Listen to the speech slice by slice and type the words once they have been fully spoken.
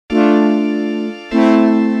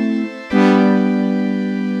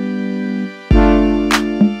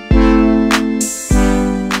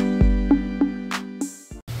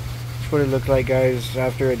that's what it looked like, guys,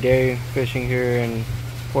 after a day fishing here in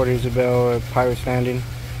Port Isabel at Pirates Landing.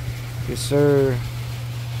 Yes, sir.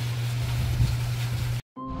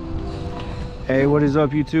 Hey, what is up,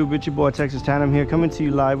 YouTube? It's your boy Texas Tan. I'm here coming to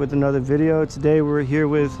you live with another video. Today we're here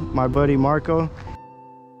with my buddy Marco.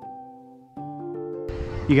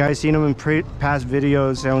 You guys seen him in past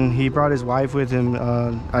videos, and he brought his wife with him.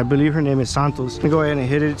 I believe her name is Santos. I'm gonna go ahead and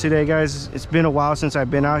hit it today, guys. It's been a while since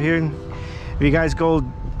I've been out here. If you guys go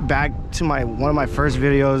back to one of my first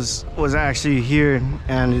videos, was actually here,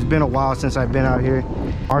 and it's been a while since I've been out here.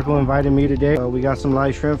 Marco invited me today. We got some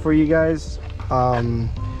live shrimp for you guys.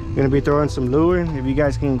 Gonna be throwing some lure. If you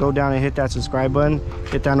guys can go down and hit that subscribe button,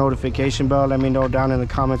 hit that notification bell, let me know down in the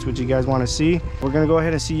comments what you guys want to see. We're gonna go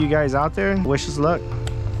ahead and see you guys out there. Wish us luck.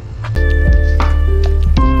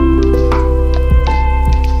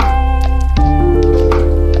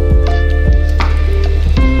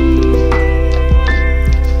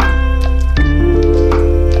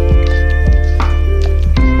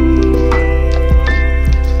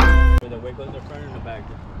 The weight goes in the front or the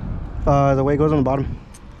back? The weight goes on the bottom.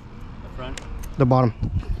 Front? The bottom.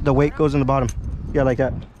 The weight goes in the bottom. Yeah, like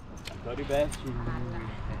that. Bloody best.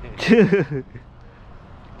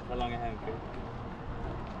 How long I have?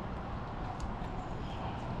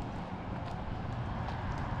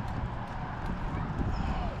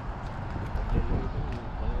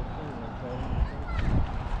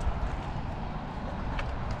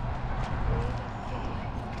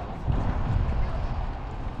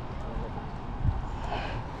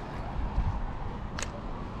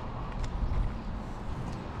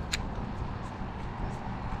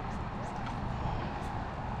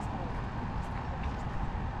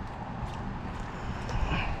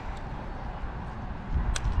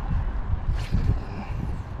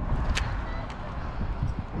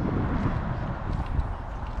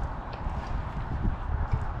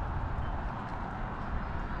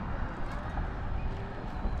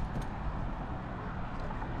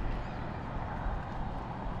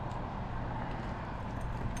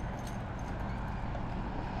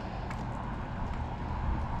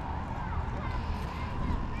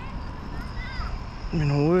 You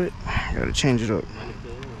know what? I gotta change it up.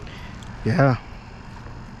 Yeah.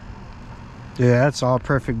 Yeah, that's all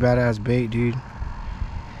perfect badass bait, dude.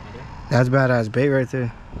 That's badass bait right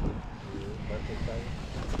there.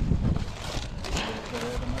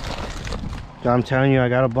 I'm telling you, I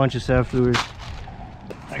got a bunch of set lures.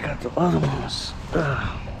 I got the other ones.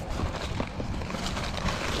 Ugh.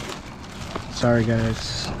 Sorry,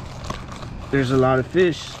 guys. There's a lot of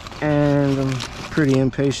fish, and I'm pretty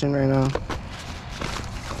impatient right now.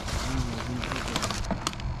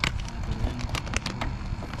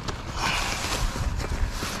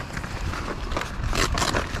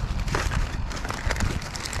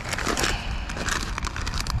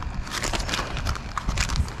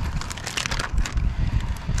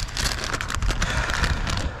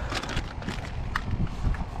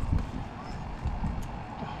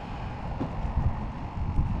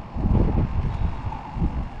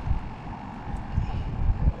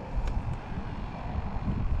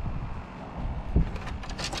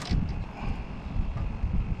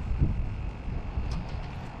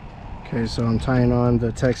 Okay, so I'm tying on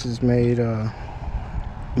the Texas made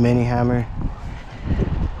mini hammer.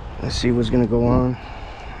 Let's see what's gonna go on.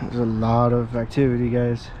 There's a lot of activity,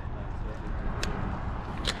 guys.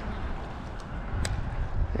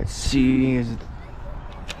 Let's see if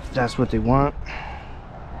that's what they want.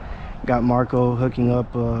 Got Marco hooking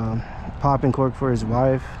up a popping cork for his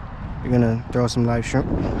wife. You're gonna throw some live shrimp.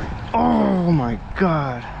 Oh my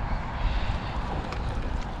god.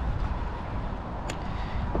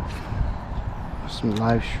 Some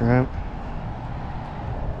live shrimp.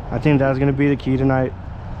 I think that's gonna be the key tonight.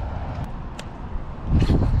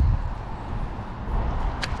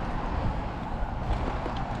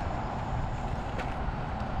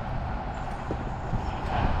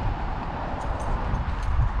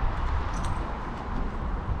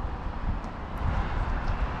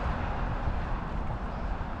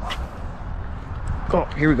 Oh,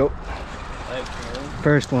 here we go.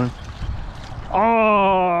 First one.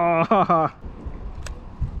 Oh!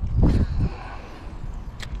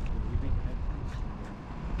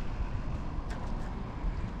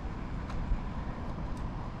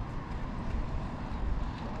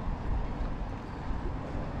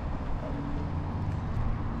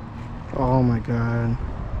 Oh my god.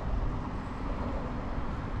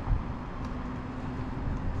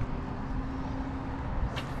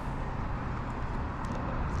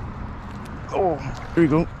 Oh, here we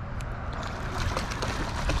go.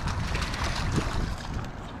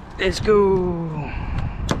 Let's go.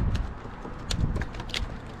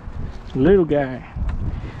 Little guy.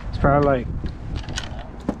 It's probably like,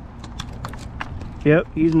 yep,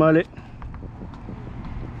 he's mullet.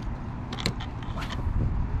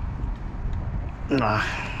 Nah.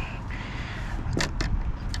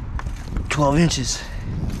 12 inches.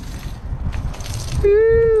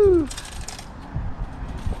 Woo.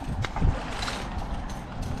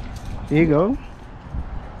 There you go.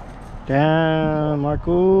 Down,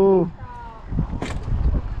 Marco.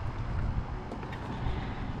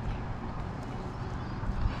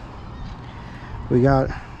 We got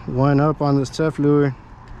one up on this tough lure.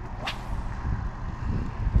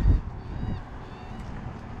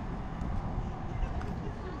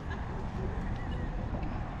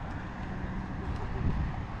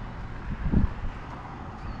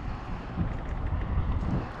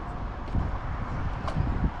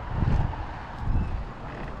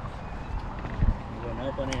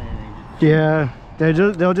 Yeah,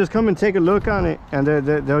 they'll just come and take a look on it, and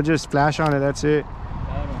they'll just splash on it. That's it.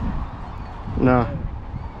 No.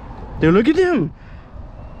 Dude, look at them.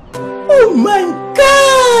 Oh my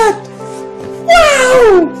God!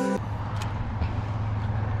 Wow!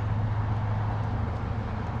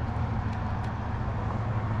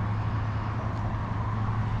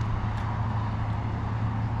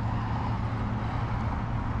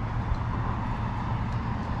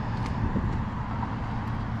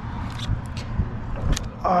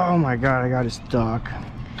 Oh my God, I got it stuck.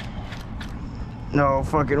 No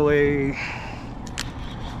fucking way.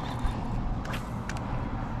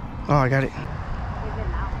 Oh, I got it.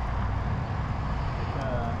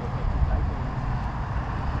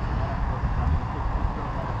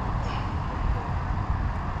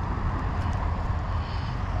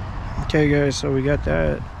 Okay guys, so we got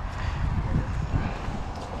that.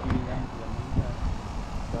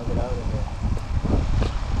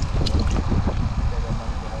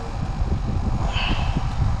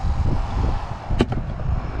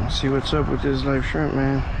 Let's see what's up with this live shrimp,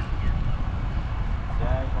 man.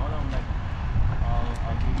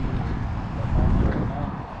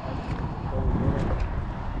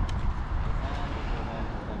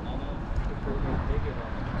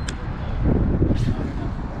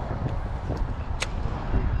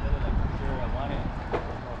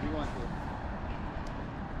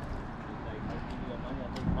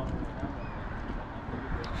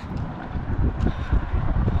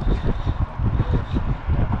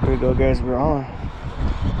 Here we go guys, we're on.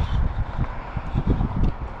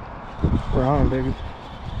 We're on, baby.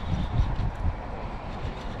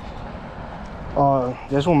 Oh,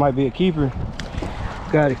 this one might be a keeper.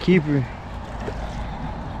 Got a keeper.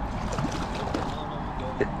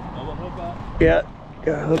 Yeah,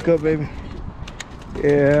 got a hook up, baby.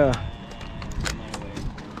 Yeah.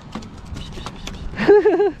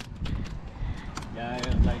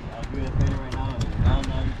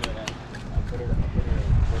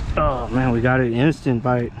 Oh man, we got an instant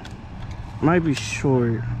bite. Might be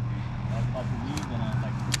short.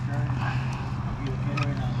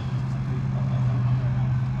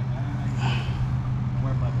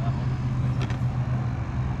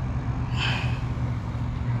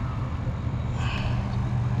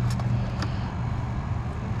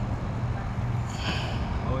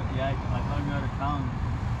 I told you how to count.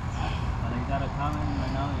 But I got a comment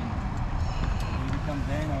right now and if he comes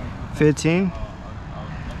in or 15?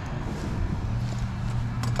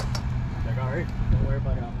 Like, alright, don't worry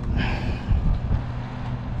about it.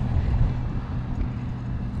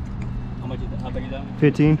 How much is that? How big is that?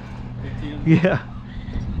 15? 15? Yeah.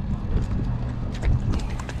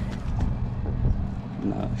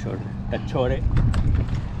 No, shorter. That's shorter.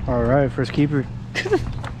 Alright, first keeper.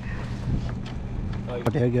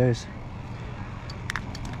 Okay guys.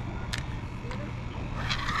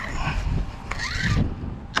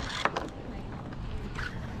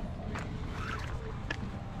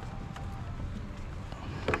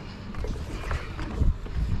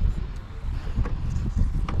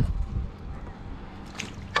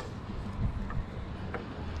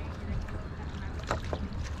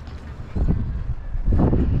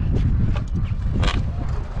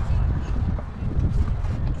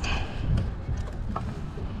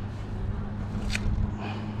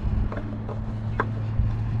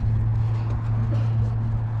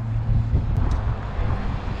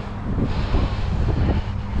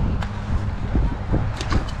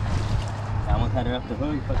 Had her up the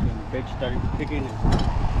hook, fucking bitch started kicking and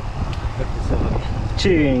hooked us up.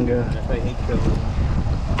 Chinga. That's why I hate trouble.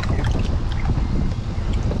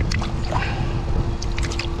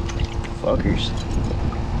 Fuckers.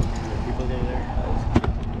 People there.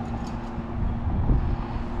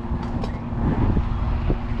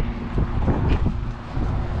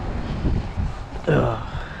 Ugh.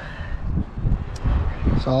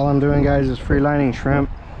 all I'm doing, guys, is free lining shrimp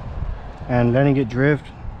and letting it drift.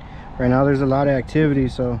 Right now there's a lot of activity,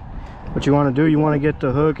 so what you want to do, you want to get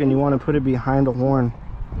the hook and you want to put it behind the horn,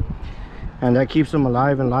 and that keeps them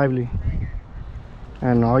alive and lively.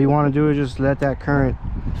 And all you want to do is just let that current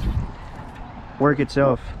work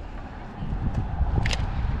itself.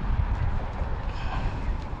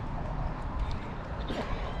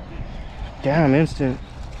 Damn, instant.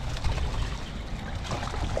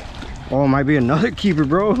 Oh, it might be another keeper,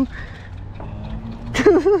 bro.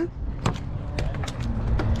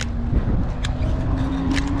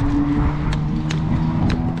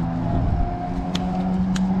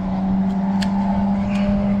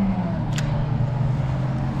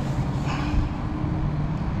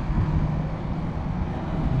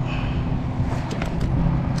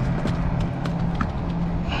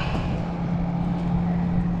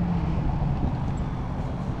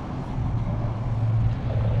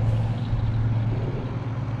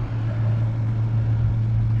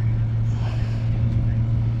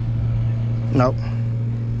 Nope.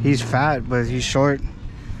 He's fat, but he's short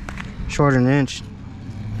an inch.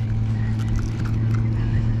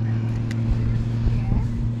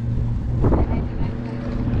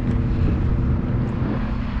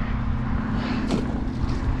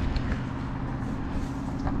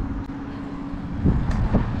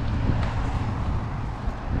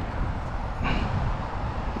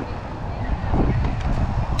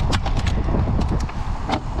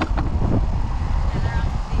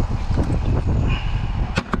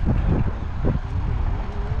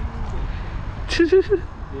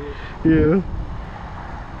 Yeah.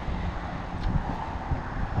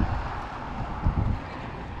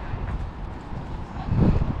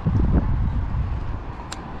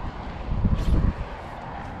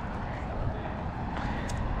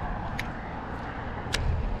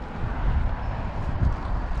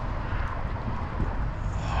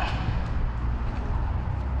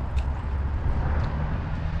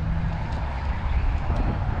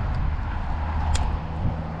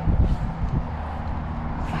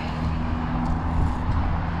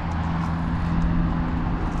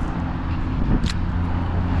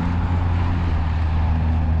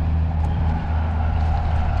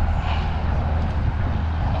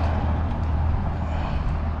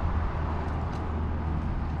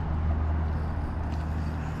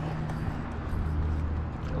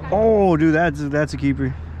 Oh, dude, that's a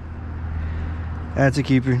keeper. That's a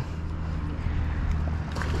keeper.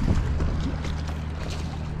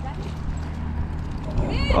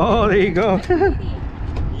 Oh, there you go.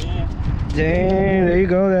 Dang, there you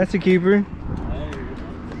go. That's a keeper.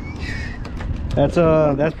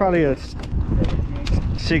 That's probably a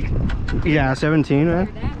 6, yeah, 17, man.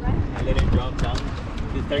 I let it drop down.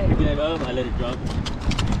 You start picking it up, I let it drop.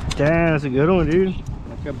 Damn, that's a good one, dude.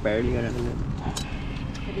 I barely got it.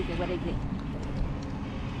 What is it?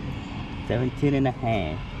 17 and a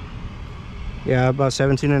half. Yeah, about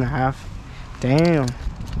 17 and a half. Damn.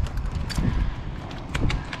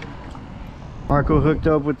 Marco hooked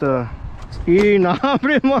up with the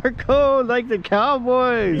hombre, Marco, like the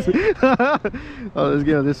Cowboys. Oh, let's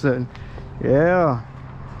get on this side. Yeah,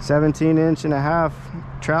 17-inch and a half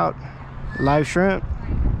trout, live shrimp.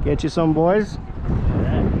 Get you some, boys.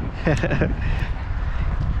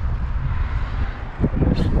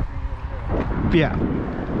 Yeah.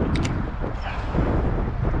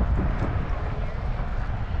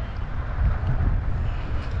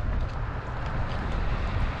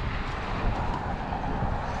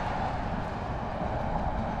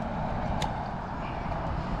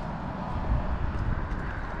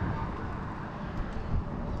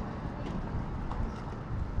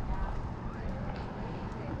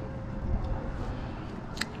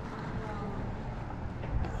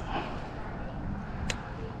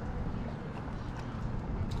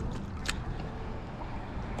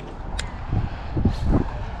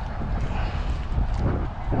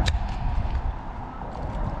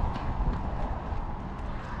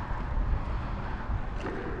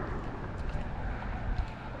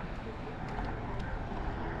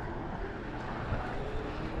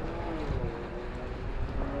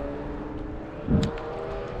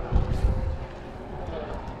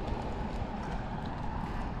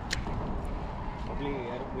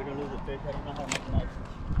 We don't lose the fish. I don't know how much nice.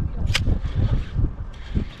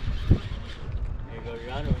 There you go,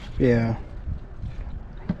 your honor. Yeah.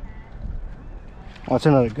 Oh, that's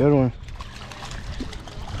another good one.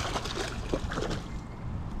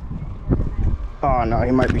 Oh no,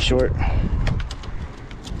 he might be short.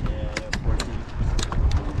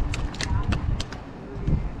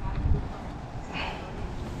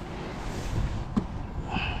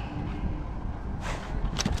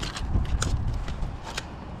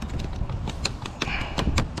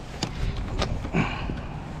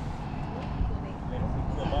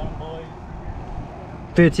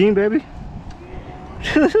 15, baby.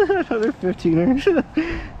 Another 15er.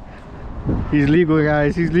 He's legal,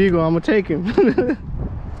 guys. He's legal. I'm gonna take him.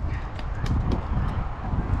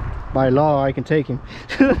 By law, I can take him.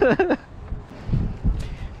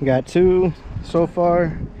 Got 2 so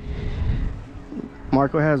far.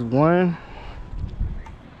 Marco has 1.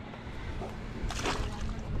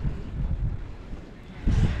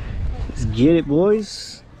 Let's get it,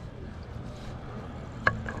 boys.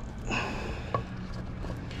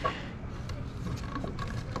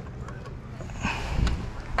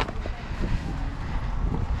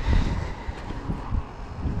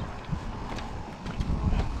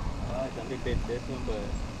 I think they did this one, but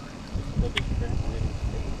it's still different.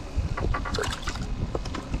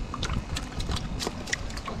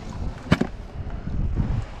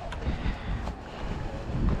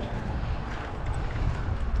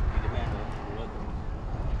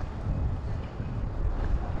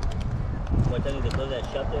 What time did they close that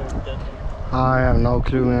shop there, Justin? I have no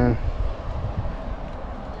clue, man.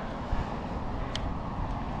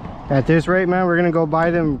 At this rate, man, we're gonna go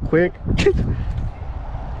buy them quick.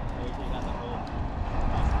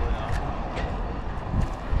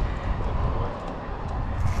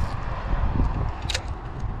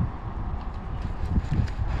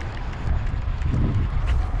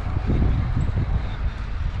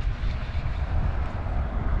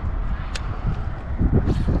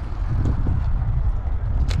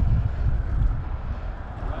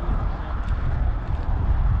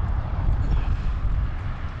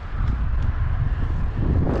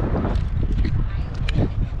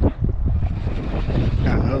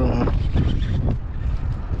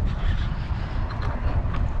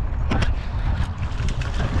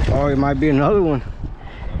 Oh, it might be another one.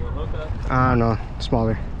 I don't know,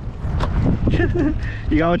 smaller.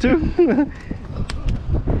 You got one too?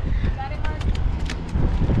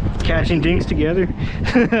 Catching dinks together.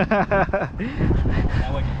 That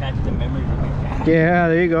way you catch the memories of it. Yeah,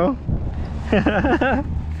 there you go.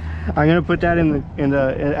 I'm gonna put that in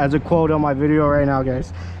the as a quote on my video right now,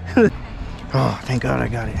 guys. Oh, thank God I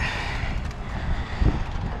got it.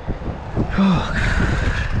 Oh.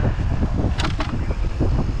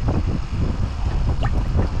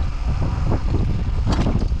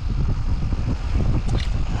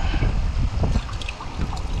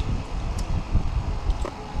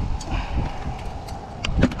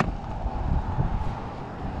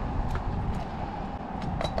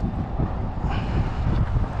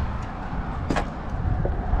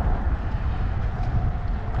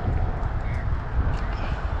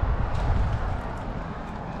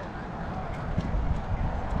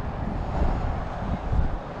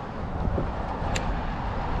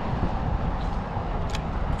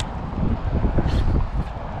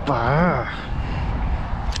 Ah.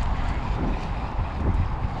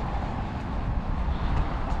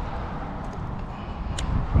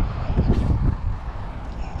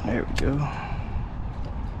 There we go.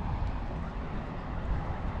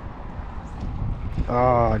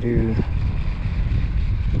 Oh, dude.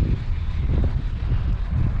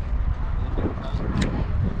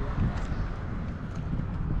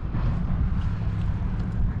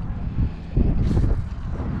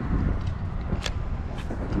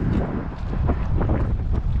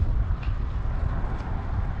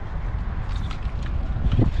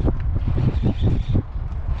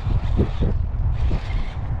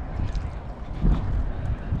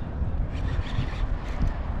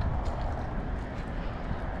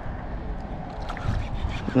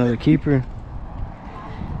 Another keeper.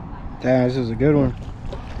 Damn, this is a good one.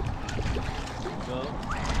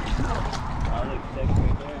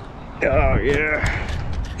 Oh yeah.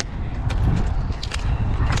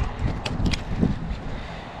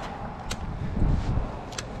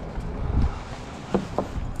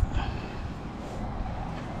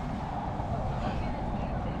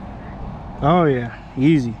 Oh yeah,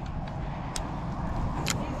 easy.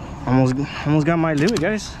 Almost got my limit,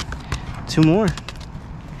 guys. 2 more.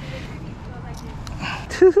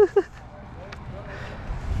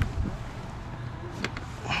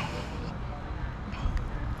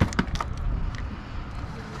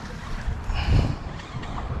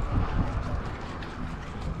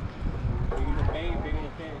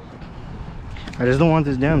 I just don't want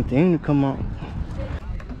this damn thing to come out.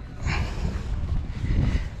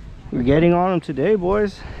 We're getting on them today,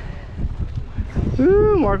 boys.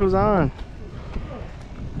 Woo, Marco's on.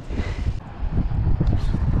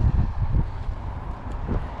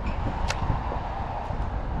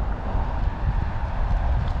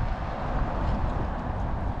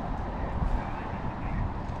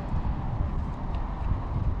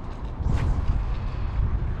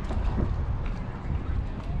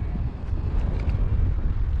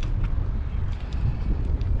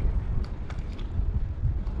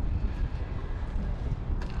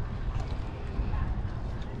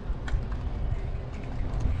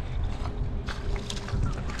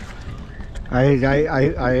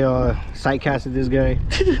 I sight casted this guy.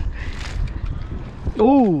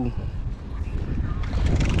 Ooh.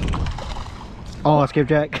 Oh,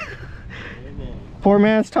 skipjack. Poor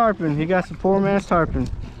man's tarpon. He got some poor man's tarpon.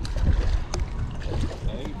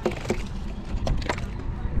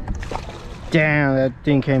 Damn, that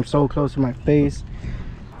thing came so close to my face.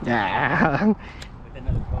 Yeah.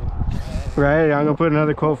 Right, I'm gonna put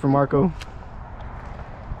another quote for Marco.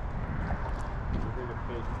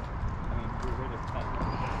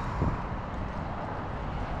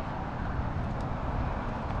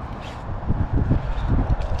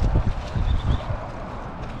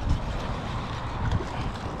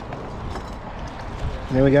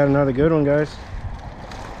 And then we got another good one, guys.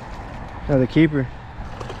 Another keeper.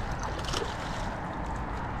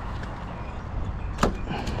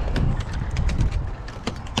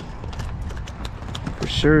 For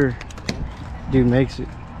sure, dude makes it.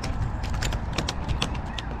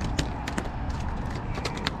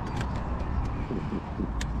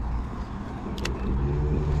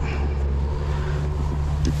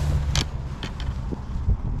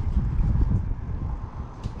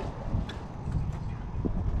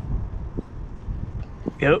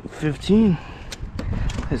 Yep, 15.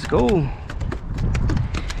 Let's go. Me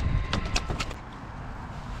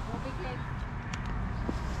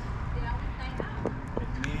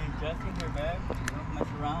Justin here back. Don't mess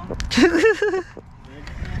around.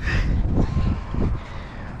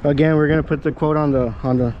 Again, we're gonna put the quote on the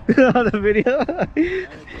on the video. We hit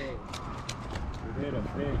a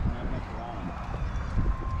fish, not